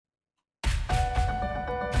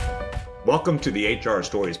Welcome to the HR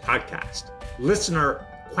Stories podcast, listener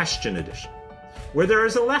question edition, where there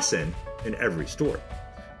is a lesson in every story.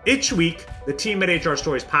 Each week, the team at HR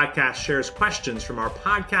Stories podcast shares questions from our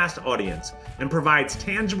podcast audience and provides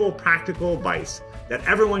tangible, practical advice that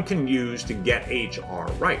everyone can use to get HR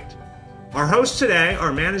right. Our hosts today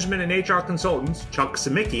are management and HR consultants Chuck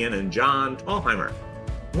Simikian and John Thalheimer.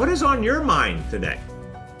 What is on your mind today?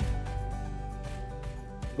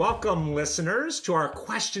 Welcome, listeners, to our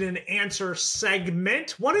question and answer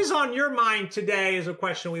segment. What is on your mind today is a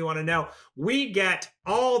question we want to know. We get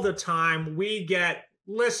all the time. We get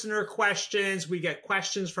listener questions. We get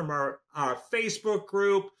questions from our Facebook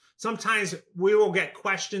group. Sometimes we will get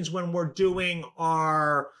questions when we're doing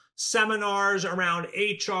our seminars around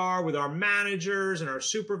HR with our managers and our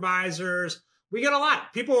supervisors. We get a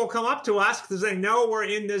lot. People will come up to us because they know we're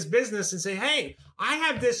in this business and say, hey, I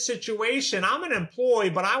have this situation. I'm an employee,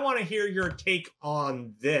 but I want to hear your take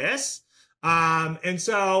on this. And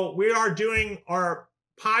so we are doing our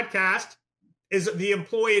podcast is the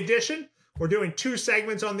employee edition. We're doing 2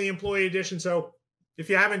 segments on the employee edition. So if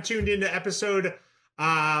you haven't tuned into episode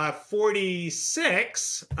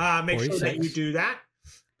 46, make sure that you do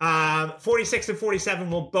that. 46 and 47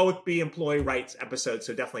 will both be employee rights episodes.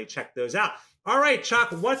 So definitely check those out. All right,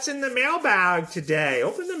 Chuck, what's in the mailbag today?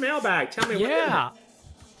 Open the mailbag. Tell me what. Yeah,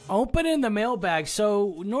 open in the mailbag.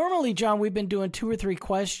 So normally, John, we've been doing 2 or 3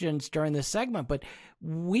 questions during this segment, but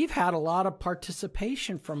we've had a lot of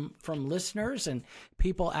participation from listeners and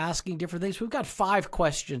people asking different things. We've got 5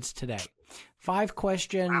 questions today. 5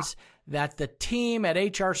 questions that the team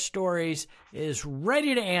at HR Stories is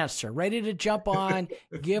ready to answer, ready to jump on,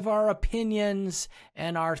 give our opinions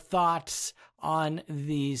and our thoughts on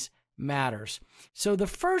these matters. So the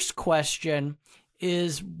first question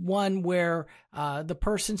is one where the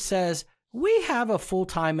person says, we have a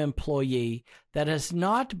full-time employee that has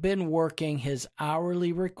not been working his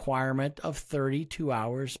hourly requirement of 32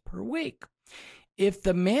 hours per week. If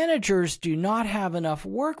the managers do not have enough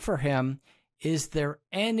work for him, is there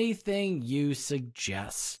anything you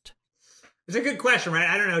suggest? It's a good question, right?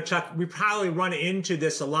 I don't know, Chuck. We probably run into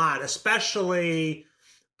this a lot, especially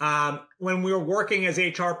when we're working as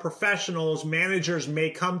HR professionals. Managers may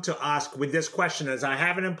come to us with this question: as I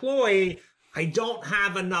have an employee, I don't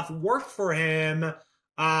have enough work for him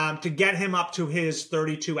to get him up to his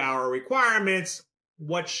 32-hour requirements.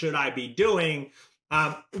 What should I be doing?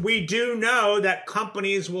 We do know that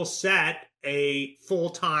companies will set a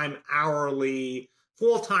full-time hour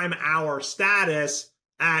status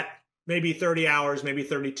at maybe 30 hours, maybe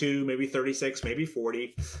 32, maybe 36, maybe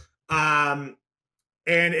 40.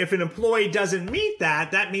 And if an employee doesn't meet that,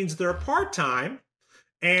 that means they're part-time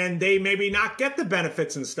and they maybe not get the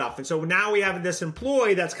benefits and stuff. And so now we have this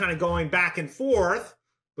employee that's kind of going back and forth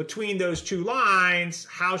between those 2 lines.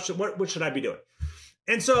 What should I be doing?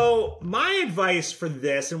 And so my advice for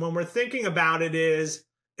this, and when we're thinking about it, is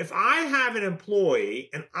if I have an employee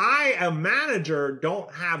and I, a manager,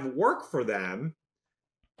 don't have work for them,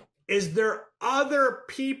 is there other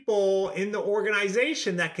people in the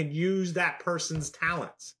organization that can use that person's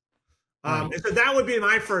talents? Right. And so that would be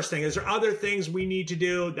my first thing. Is there other things we need to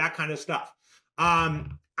do? That kind of stuff.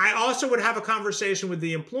 I also would have a conversation with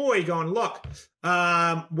the employee going, look,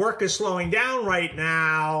 work is slowing down right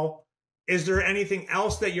now. Is there anything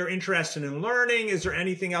else that you're interested in learning? Is there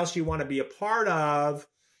anything else you want to be a part of?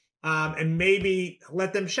 And maybe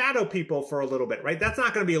let them shadow people for a little bit, right? That's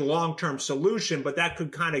not going to be a long-term solution, but that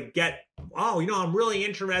could kind of get, I'm really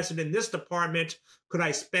interested in this department. Could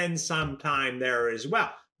I spend some time there as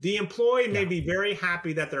well? The employee may be very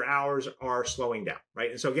happy that their hours are slowing down,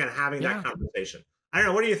 right? And so again, having that conversation. I don't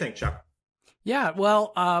know. What do you think, Chuck? Yeah,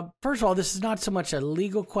 well, first of all, this is not so much a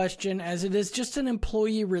legal question as it is just an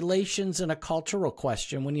employee relations and a cultural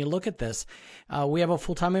question. When you look at this, we have a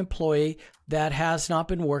full-time employee that has not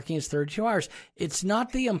been working his 32 hours. It's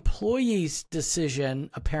not the employee's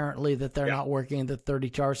decision, apparently, that they're not working the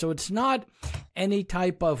 32 hours. So it's not any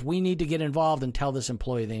type of, we need to get involved and tell this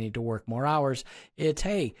employee they need to work more hours. It's,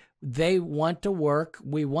 hey, they want to work.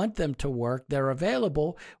 We want them to work. They're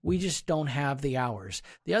available. We just don't have the hours.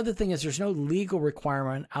 The other thing is there's no legal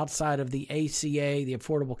requirement outside of the ACA, the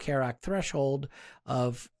Affordable Care Act threshold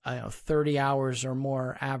of 30 hours or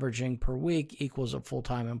more averaging per week equals a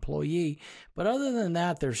full-time employee. But other than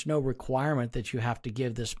that, there's no requirement that you have to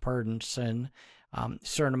give this person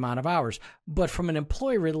certain amount of hours. But from an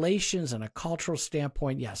employee relations and a cultural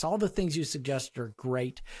standpoint, yes, all the things you suggest are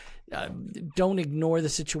great. Don't ignore the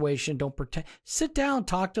situation. Don't pretend. Sit down,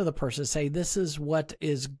 talk to the person. Say, this is what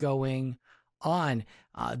is going on,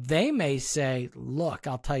 they may say, look,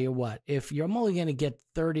 I'll tell you what, if I'm only going to get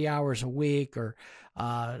 30 hours a week or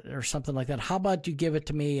something like that, how about you give it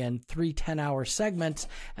to me in 3 10-hour segments,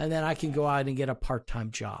 and then I can go out and get a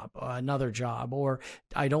part-time job, another job, or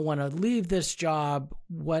I don't want to leave this job.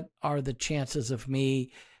 What are the chances of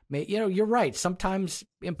me? You're right. Sometimes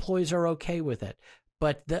employees are okay with it,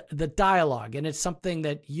 but the dialogue, and it's something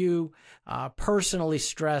that you personally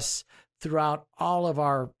stress throughout all of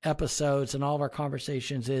our episodes and all of our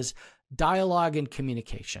conversations, is dialogue and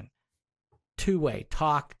communication. Two-way,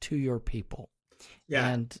 talk to your people. Yeah.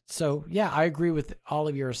 And so, I agree with all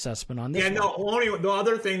of your assessment on this. The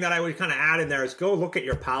other thing that I would kind of add in there is go look at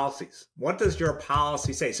your policies. What does your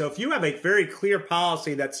policy say? So if you have a very clear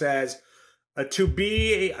policy that says to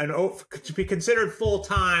be considered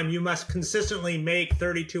full-time, you must consistently make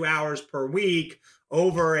 32 hours per week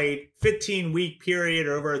over a 15-week period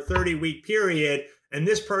or over a 30-week period, and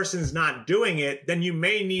this person's not doing it, then you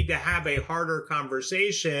may need to have a harder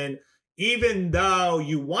conversation. Even though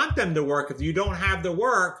you want them to work, if you don't have the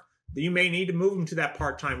work, you may need to move them to that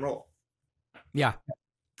part-time role. Yeah,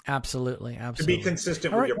 absolutely. To be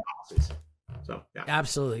consistent with your policies. So, yeah.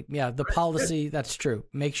 Absolutely. Yeah, the policy, that's true.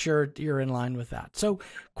 Make sure you're in line with that. So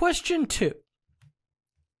question 2.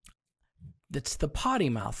 It's the potty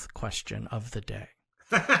mouth question of the day.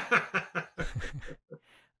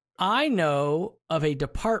 I know of a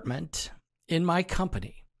department in my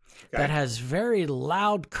company that has very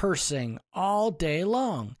loud cursing all day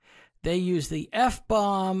long. They use the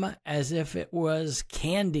F-bomb as if it was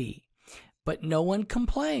candy, but no one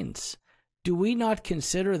complains. Do we not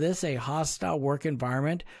consider this a hostile work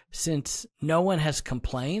environment since no one has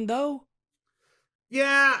complained, though?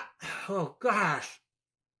 Yeah. Oh, gosh.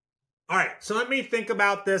 All right. So let me think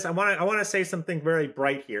about this. I want to say something very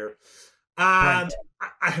bright here.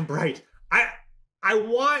 Bright. I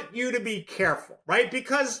want you to be careful, right?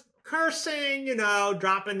 Because cursing,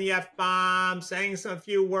 dropping the F-bomb, saying a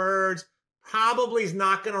few words, probably is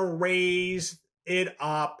not going to raise it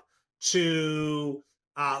up to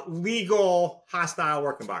legal hostile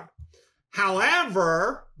work environment.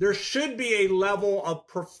 However, there should be a level of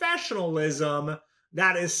professionalism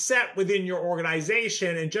that is set within your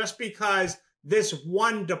organization. And just because this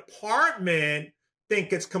one department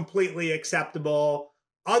think it's completely acceptable,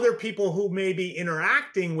 other people who may be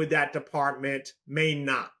interacting with that department may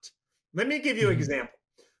not. Let me give you an example.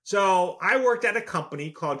 So I worked at a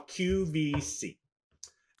company called QVC.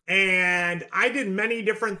 And I did many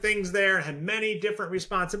different things there, had many different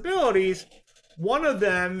responsibilities. One of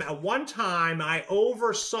them, at one time, I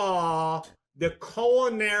oversaw the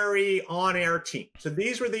culinary on-air team. So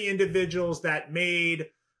these were the individuals that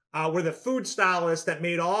were the food stylists that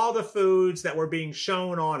made all the foods that were being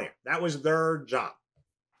shown on air. That was their job.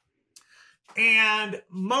 And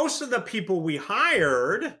most of the people we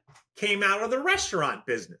hired came out of the restaurant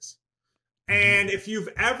business. And if you've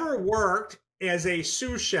ever worked as a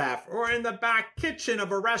sous chef or in the back kitchen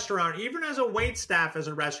of a restaurant, even as a waitstaff as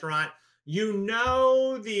a restaurant,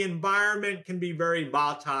 the environment can be very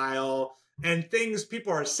volatile, and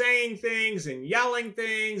people are saying things and yelling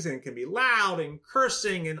things, and can be loud and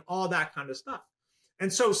cursing and all that kind of stuff.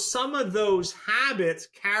 And so some of those habits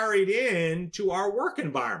carried into our work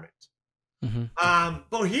environment.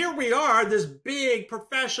 But here we are, this big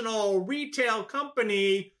professional retail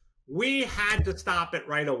company. We had to stop it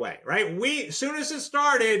right away, right? As soon as it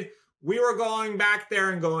started, we were going back there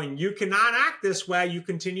and going, you cannot act this way. You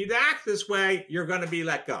continue to act this way, you're going to be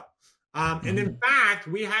let go. And in fact,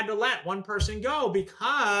 we had to let one person go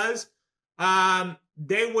because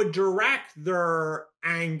they would direct their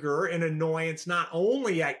anger and annoyance not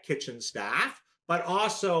only at kitchen staff, but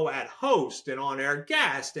also at host and on-air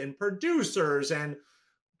guests and producers and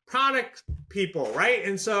product people, right?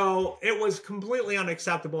 And so it was completely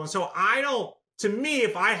unacceptable. And so to me,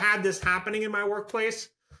 if I had this happening in my workplace,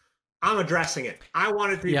 I'm addressing it. I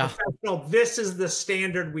want it to be professional. This is the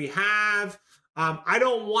standard we have. I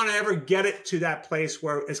don't want to ever get it to that place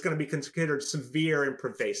where it's going to be considered severe and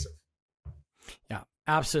pervasive. Yeah,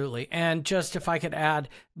 absolutely. And just if I could add,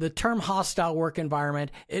 the term hostile work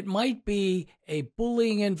environment, it might be a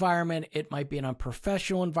bullying environment, it might be an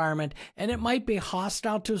unprofessional environment, and it might be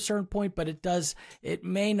hostile to a certain point, but it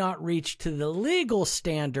may not reach to the legal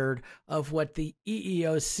standard of what the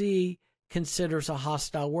EEOC considers a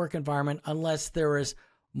hostile work environment, unless there is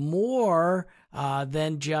more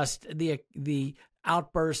than just the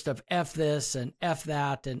outburst of F this and F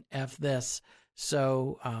that and F this.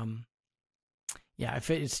 So, if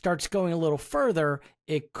it starts going a little further,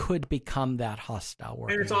 it could become that hostile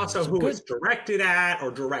work. And it's also who it's directed at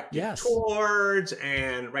or directed towards,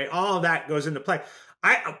 and all of that goes into play.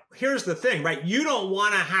 here's the thing, right? You don't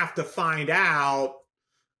want to have to find out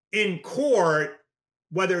in court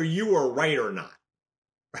whether you were right or not,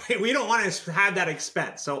 right? We don't want to have that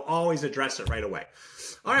expense. So always address it right away.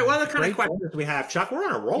 All right. What other kind of questions do we have, Chuck? We're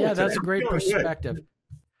on a roll. Yeah, today. that's a great perspective.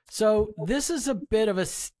 So this is a bit of a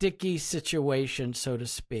sticky situation, so to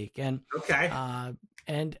speak. And okay.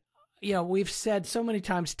 And you know, we've said so many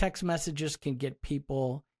times text messages can get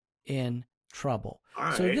people in trouble.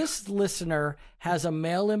 Right. So this listener has a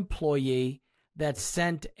male employee that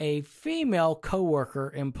sent a female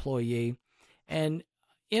coworker employee an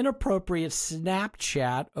inappropriate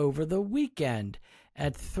Snapchat over the weekend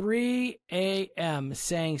at 3 a.m.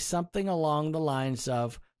 saying something along the lines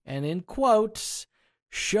of, and in quotes,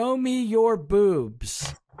 "Show me your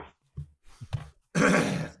boobs."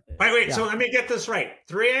 Wait. Yeah. So let me get this right.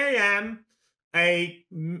 3 a.m.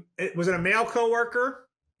 Was it a male coworker?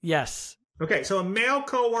 Yes. Okay. So a male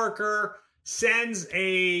coworker sends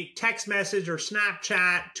a text message or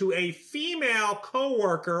Snapchat to a female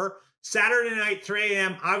coworker Saturday night, 3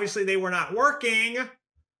 a.m. Obviously, they were not working.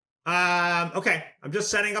 Okay. I'm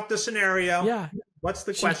just setting up the scenario. Yeah. What's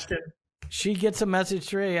the question? She gets a message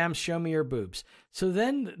 3 a.m. "Show me your boobs." So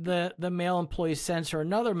then the male employee sends her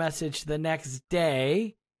another message the next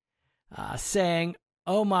day saying,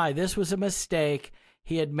 "Oh my, this was a mistake.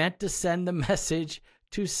 He had meant to send the message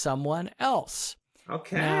to someone else."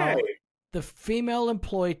 Okay. Now, the female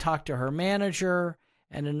employee talked to her manager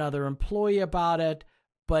and another employee about it,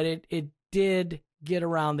 but it did get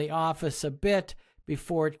around the office a bit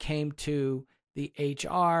before it came to the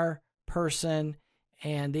HR person.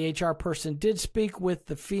 And the HR person did speak with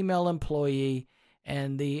the female employee,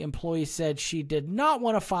 and the employee said she did not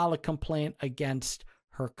want to file a complaint against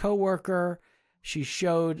her coworker. She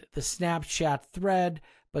showed the Snapchat thread,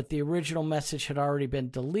 but the original message had already been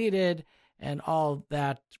deleted, and all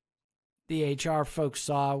that the HR folks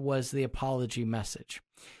saw was the apology message.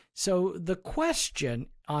 So the question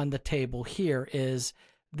on the table here is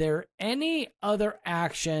there any other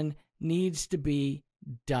action needs to be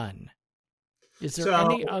done? Is there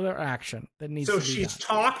any other action that needs to be done? So she's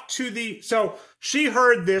talked to so she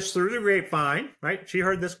heard this through the grapevine, right? She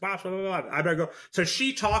heard this, blah, blah, blah, blah. I better go. So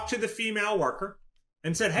she talked to the female worker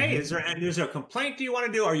and said, "Hey, is there a complaint do you want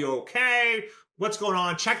to do? Are you okay? What's going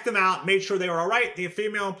on?" Checked them out, made sure they were all right. The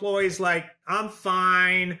female employee's like, "I'm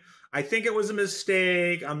fine. I think it was a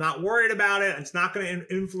mistake. I'm not worried about it. It's not going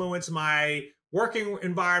to influence my working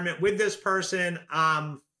environment with this person.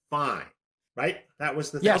 I'm fine." Right? That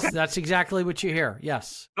was the thing. Yes, okay. That's exactly what you hear.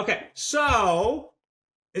 Yes. Okay. So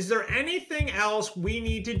is there anything else we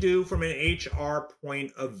need to do from an HR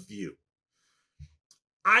point of view?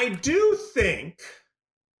 I do think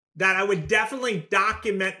that I would definitely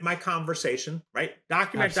document my conversation, right?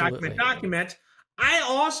 Document. I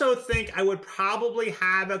also think I would probably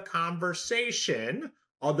have a conversation,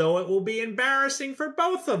 although it will be embarrassing for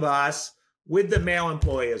both of us, with the male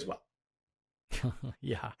employee as well.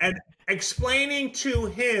 Yeah. And explaining to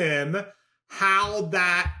him how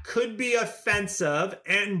that could be offensive,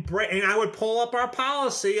 and I would pull up our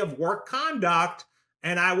policy of work conduct,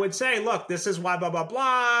 and I would say, "Look, this is why, blah, blah,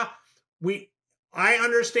 blah. I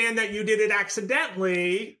understand that you did it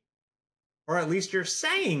accidentally, or at least you're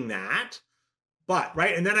saying that, but,"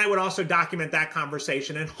 right? And then I would also document that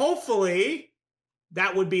conversation, and hopefully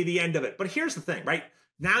that would be the end of it. But here's the thing, right?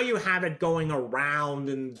 Now you have it going around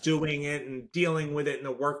and doing it and dealing with it in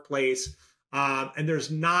the workplace, and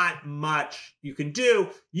there's not much you can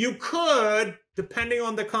do. You could, depending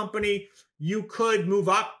on the company, you could move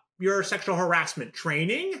up your sexual harassment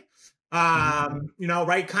training,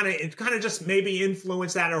 right? Kind of just maybe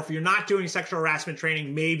influence that. Or if you're not doing sexual harassment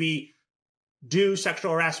training, maybe do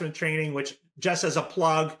sexual harassment training, which, just as a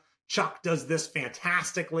plug, Chuck does this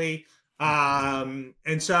fantastically. And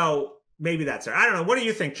so maybe that's it. I don't know. What do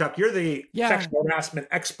you think, Chuck? You're the sexual harassment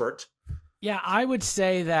expert. Yeah, I would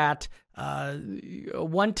say that a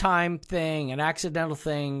one-time thing, an accidental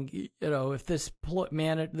thing, if this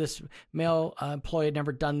male employee had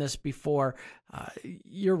never done this before,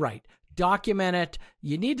 you're right. Document it.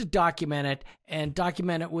 You need to document it, and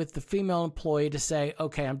document it with the female employee to say,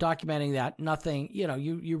 "Okay, I'm documenting that. Nothing,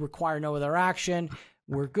 you require no other action.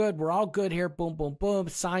 We're good. We're all good here. Boom, boom, boom.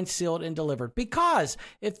 Signed, sealed, and delivered." Because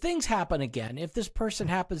if things happen again, if this person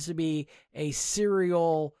happens to be a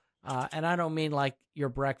serial, and I don't mean like your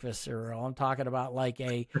breakfast cereal, I'm talking about like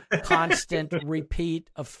a constant repeat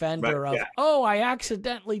offender of, "Oh, I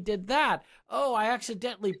accidentally did that. Oh, I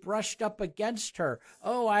accidentally brushed up against her.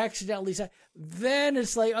 Oh, I accidentally said," then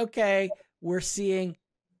it's like, okay, we're seeing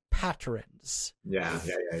patterns. Yeah.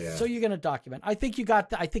 So you're going to document. I think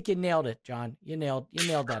you nailed it, John. You nailed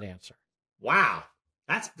that answer. Wow.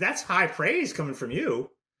 That's high praise coming from you.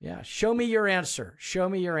 Yeah. Show me your answer. Show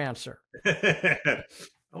me your answer. I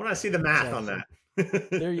want to see the math on that.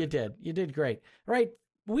 There you did. You did great. All right.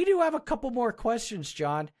 We do have a couple more questions,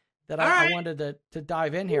 John, that I wanted to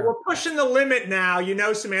dive in here. We're pushing the limit now.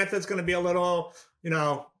 Samantha's going to be a little,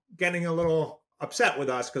 getting a little upset with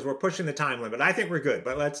us because we're pushing the time limit. I think we're good,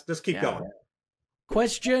 but let's just keep going.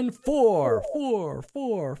 Question 4.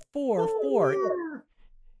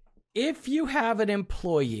 If you have an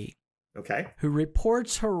employee who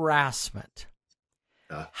reports harassment,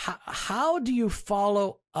 how do you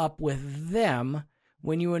follow up with them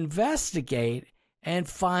when you investigate and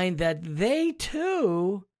find that they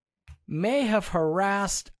too may have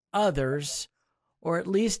harassed others or at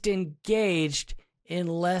least engaged in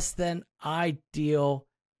less than ideal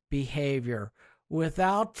behavior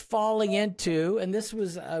without falling into, and this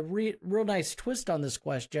was a real nice twist on this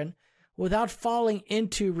question, without falling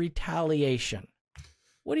into retaliation?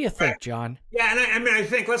 What do you think, John? Yeah, and I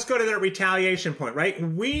think let's go to that retaliation point, right?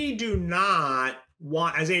 We do not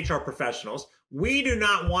want, as HR professionals, we do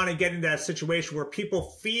not want to get into that situation where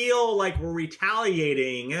people feel like we're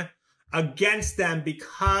retaliating against them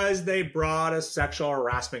because they brought a sexual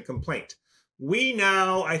harassment complaint. We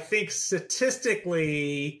know, I think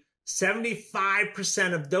statistically,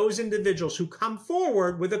 75% of those individuals who come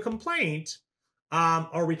forward with a complaint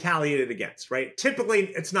are retaliated against, right? Typically,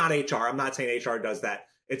 it's not HR. I'm not saying HR does that.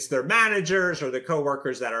 It's their managers or the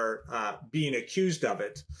coworkers that are being accused of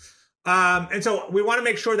it. And so we want to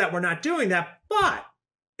make sure that we're not doing that. But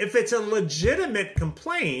if it's a legitimate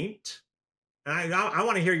complaint, and I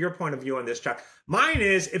want to hear your point of view on this, Chuck. Mine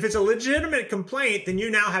is, if it's a legitimate complaint, then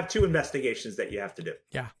you now have 2 investigations that you have to do.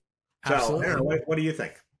 Yeah, absolutely. So, Aaron, what do you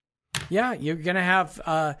think? Yeah, you're gonna have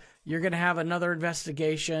another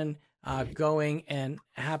investigation going and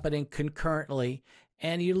happening concurrently,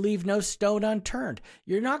 and you leave no stone unturned.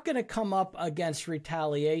 You're not going to come up against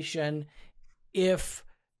retaliation if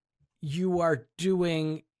you are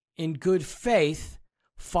doing in good faith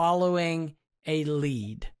following a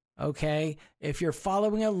lead. Okay, if you're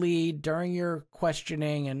following a lead during your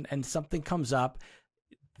questioning and something comes up,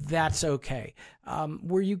 that's okay.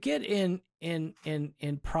 Where you get in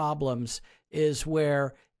problems is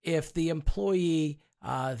where if the employee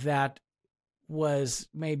that was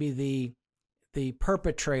maybe the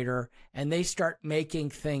perpetrator and they start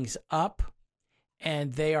making things up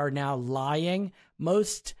and they are now lying.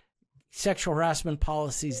 Most sexual harassment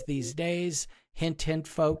policies these days, hint, hint,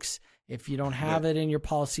 folks, if you don't have it in your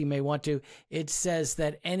policy, you may want to. It says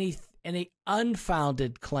that any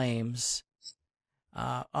unfounded claims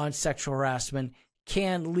on sexual harassment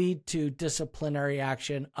can lead to disciplinary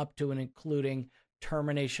action up to and including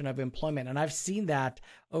termination of employment. And I've seen that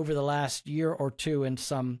over the last year or two in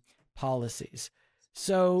some policies.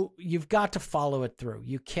 So you've got to follow it through.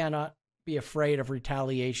 You cannot be afraid of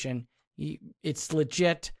retaliation. It's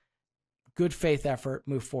legit, good faith effort,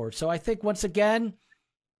 move forward. So I think once again,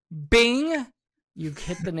 bing, you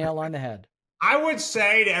hit the nail on the head. I would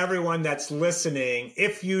say to everyone that's listening,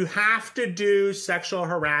 if you have to do sexual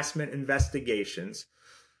harassment investigations,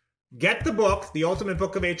 get the book, The Ultimate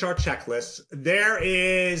Book of HR Checklists. There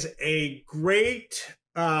is a great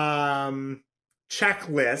checklist,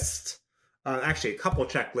 actually a couple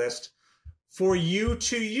checklists, for you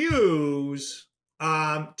to use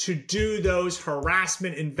to do those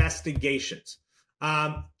harassment investigations.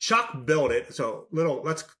 Chuck built it. So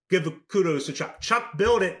let's give kudos to Chuck. Chuck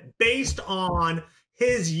built it based on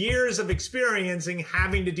his years of experiencing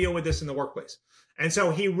having to deal with this in the workplace. And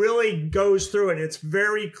so he really goes through it. It's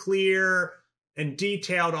very clear and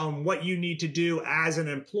detailed on what you need to do as an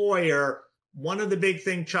employer. One of the big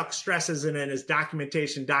things Chuck stresses in it is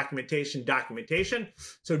documentation.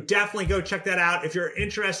 So definitely go check that out. If you're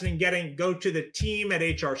interested in go to the team at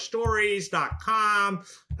hrstories.com.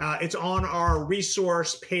 It's on our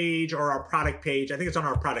resource page or our product page. I think it's on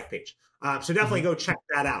our product page. So definitely go check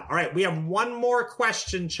that out. All right. We have one more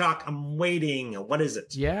question, Chuck. I'm waiting. What is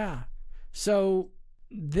it? Yeah. So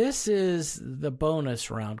this is the bonus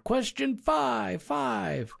round. Question 5.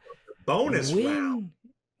 Bonus round.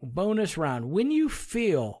 Bonus round. When you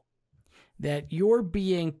feel that you're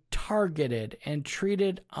being targeted and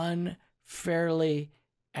treated unfairly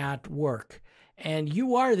at work, and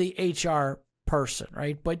you are the HR person,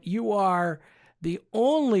 right? But you are the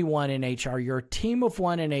only one in HR, you're a team of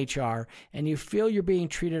one in HR, and you feel you're being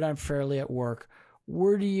treated unfairly at work,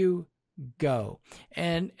 where do you go?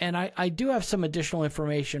 And I do have some additional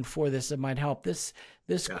information for this that might help. This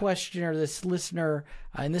questioner, this listener,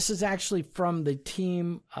 and this is actually from the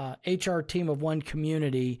team, HR Team of One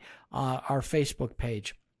community, our Facebook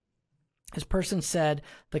page. This person said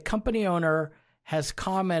the company owner has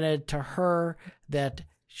commented to her that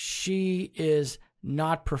she is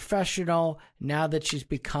not professional now that she's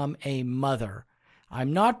become a mother.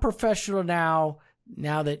 I'm not professional now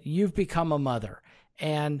that you've become a mother,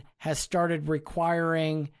 and has started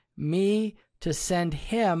requiring me to send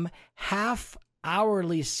him half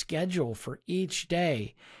hourly schedule for each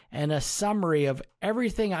day and a summary of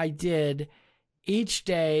everything I did each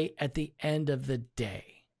day at the end of the day.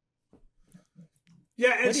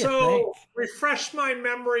 Yeah, and so refresh my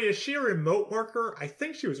memory. Is she a remote worker? I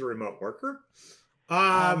think she was a remote worker.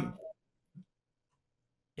 Yeah,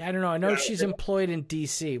 I don't know. I know she's employed in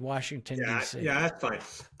D.C., Washington, D.C. Yeah, that's fine.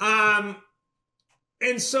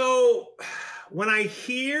 And so when I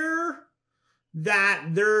hear that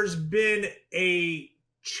there's been a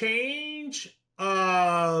change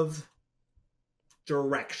of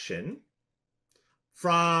direction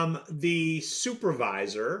from the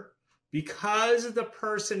supervisor because the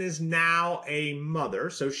person is now a mother,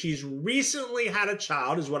 so she's recently had a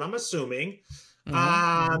child, is what I'm assuming.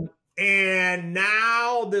 And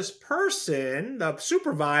now this person, the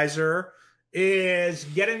supervisor, is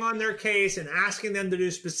getting on their case and asking them to do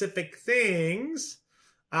specific things.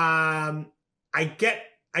 I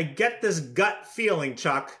get this gut feeling,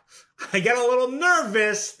 Chuck. I get a little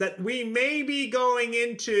nervous that we may be going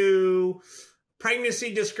into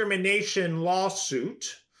pregnancy discrimination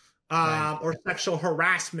lawsuit, or sexual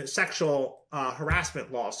harassment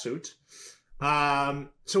lawsuit.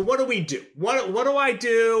 So what do we do? What do I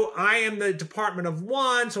do? I am the department of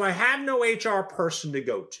one, so I have no HR person to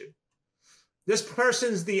go to. This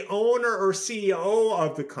person's the owner or CEO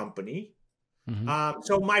of the company.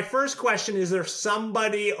 So my first question, is there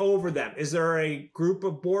somebody over them? Is there a group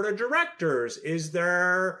of board of directors? Is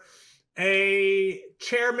there a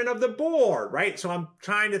chairman of the board, right? So I'm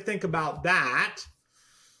trying to think about that.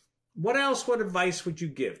 What advice would you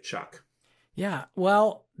give, Chuck? Yeah,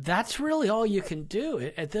 well, that's really all you can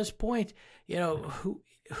do at this point. You know,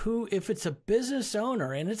 who if it's a business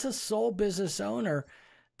owner and it's a sole business owner,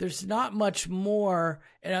 there's not much more,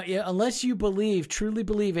 unless you truly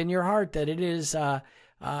believe in your heart that it is an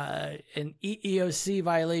EEOC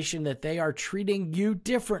violation, that they are treating you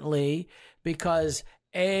differently because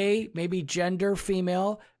A, maybe gender,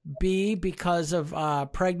 female, B, because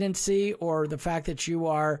of pregnancy or the fact that you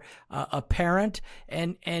are a parent,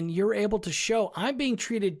 and you're able to show I'm being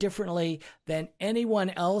treated differently than anyone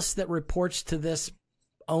else that reports to this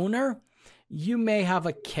owner, you may have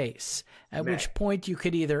a case, at which point you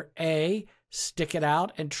could either A, stick it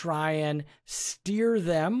out and try and steer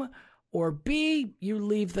them, or B, you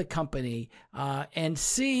leave the company, and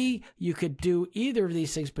C, you could do either of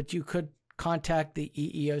these things, but you could contact the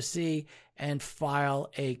EEOC and file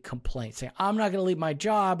a complaint saying, I'm not going to leave my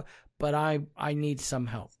job, but I need some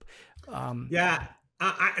help. And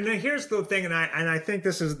then here's the thing, and I think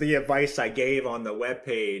this is the advice I gave on the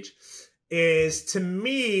webpage, is, to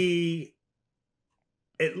me,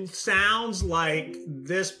 it sounds like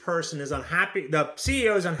this person is unhappy. The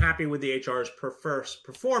CEO is unhappy with the HR's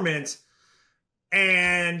performance.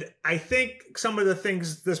 And I think some of the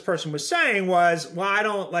things this person was saying was,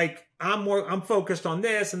 well, I'm focused on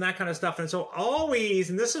this and that kind of stuff. And so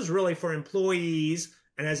always, and this is really for employees,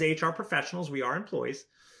 and as HR professionals, we are employees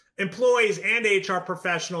and HR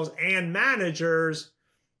professionals and managers,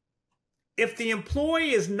 if the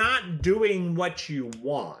employee is not doing what you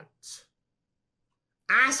want,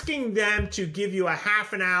 asking them to give you a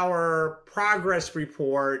half an hour progress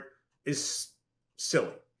report is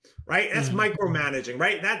silly, right? That's micromanaging,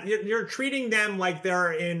 right? That you're treating them like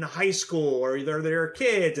they're in high school or they're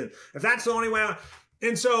kids. And if that's the only way,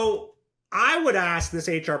 and so I would ask this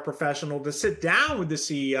HR professional to sit down with the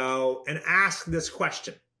CEO and ask this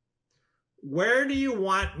question: where do you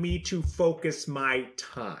want me to focus my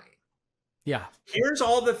time? Yeah. Here's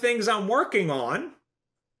all the things I'm working on,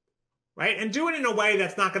 right? And do it in a way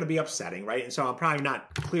that's not going to be upsetting, right? And so I'm probably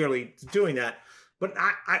not clearly doing that. But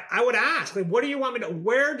I would ask, where do you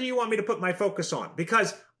want me to put my focus on?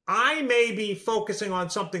 Because I may be focusing on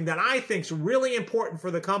something that I think is really important for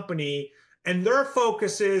the company, and their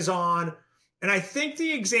focus is on, and I think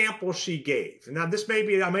the example she gave, now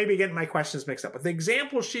I may be getting my questions mixed up, but the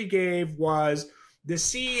example she gave was the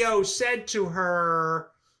CEO said to her,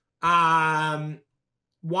 why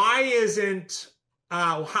is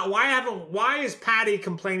Patty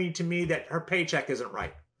complaining to me that her paycheck isn't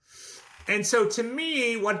right? And so to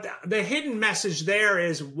me, what the hidden message there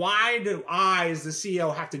is, why do I, as the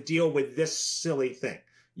CEO, have to deal with this silly thing?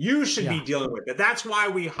 You should be dealing with it. That's why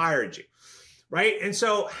we hired you, right? And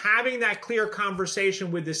so having that clear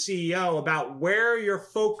conversation with the CEO about where your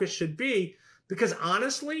focus should be, because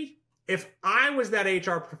honestly, if I was that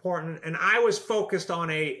HR department and I was focused on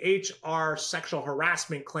a HR sexual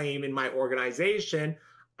harassment claim in my organization,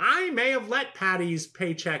 I may have let Patty's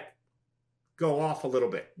paycheck go off a little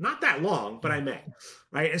bit. Not that long, but I may.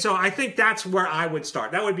 Right. And so I think that's where I would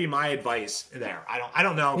start. That would be my advice there. I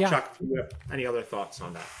don't know, Chuck, if you have any other thoughts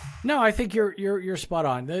on that. No, I think you're spot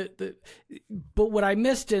on. But what I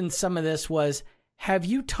missed in some of this was, have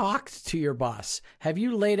you talked to your boss? Have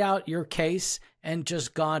you laid out your case and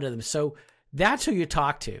just gone to them? So that's who you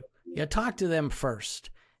talk to. You talk to them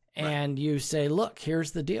first, and you say, look,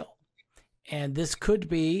 here's the deal. And this could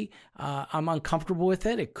be, I'm uncomfortable with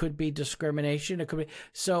it. It could be discrimination. It could be.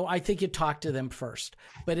 So I think you talk to them first.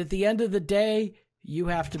 But at the end of the day, you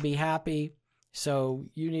have to be happy. So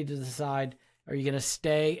you need to decide, are you going to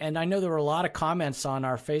stay? And I know there were a lot of comments on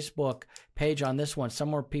our Facebook page on this one. Some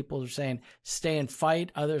more people are saying stay and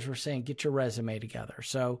fight. Others were saying get your resume together.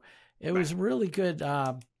 So it was a really good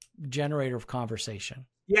generator of conversation.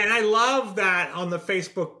 Yeah, and I love that on the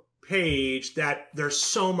Facebook page that there's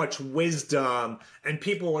so much wisdom, and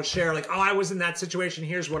people will share like, oh, I was in that situation,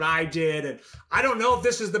 here's what I did, and I don't know if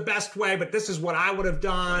this is the best way, but this is what I would have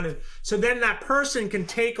done. And so then that person can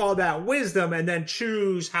take all that wisdom and then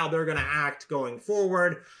choose how they're going to act going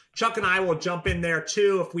forward. Chuck and I will jump in there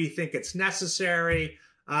too if we think it's necessary.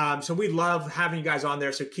 So we love having you guys on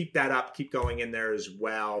there, so keep that up, keep going in there as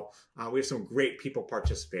well. We have some great people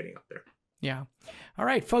participating up there. Yeah. All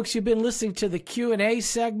right, folks, you've been listening to the Q&A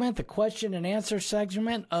segment, the question and answer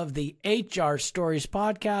segment of the HR Stories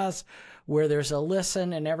podcast, where there's a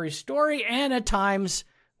listen in every story, and at times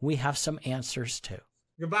we have some answers too.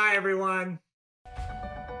 Goodbye, everyone.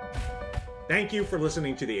 Thank you for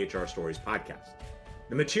listening to the HR Stories podcast.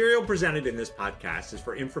 The material presented in this podcast is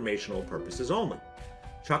for informational purposes only.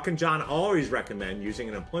 Chuck and John always recommend using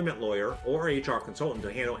an employment lawyer or HR consultant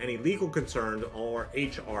to handle any legal concerns or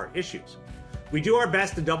HR issues. We do our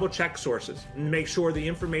best to double check sources and make sure the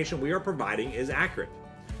information we are providing is accurate.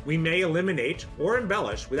 We may eliminate or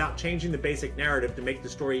embellish without changing the basic narrative to make the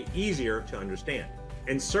story easier to understand.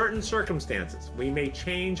 In certain circumstances, we may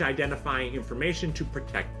change identifying information to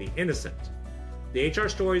protect the innocent. The HR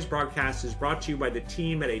Stories broadcast is brought to you by the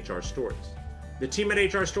team at HR Stories. The team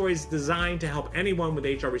at HR Stories is designed to help anyone with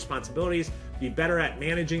HR responsibilities be better at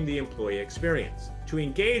managing the employee experience. To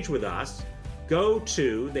engage with us, go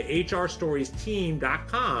to the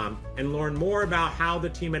hrstoriesteam.com and learn more about how the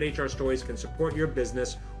team at HR Stories can support your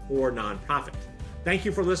business or nonprofit. Thank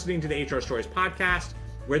you for listening to the HR Stories podcast,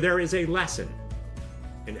 where there is a lesson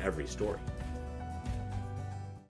in every story.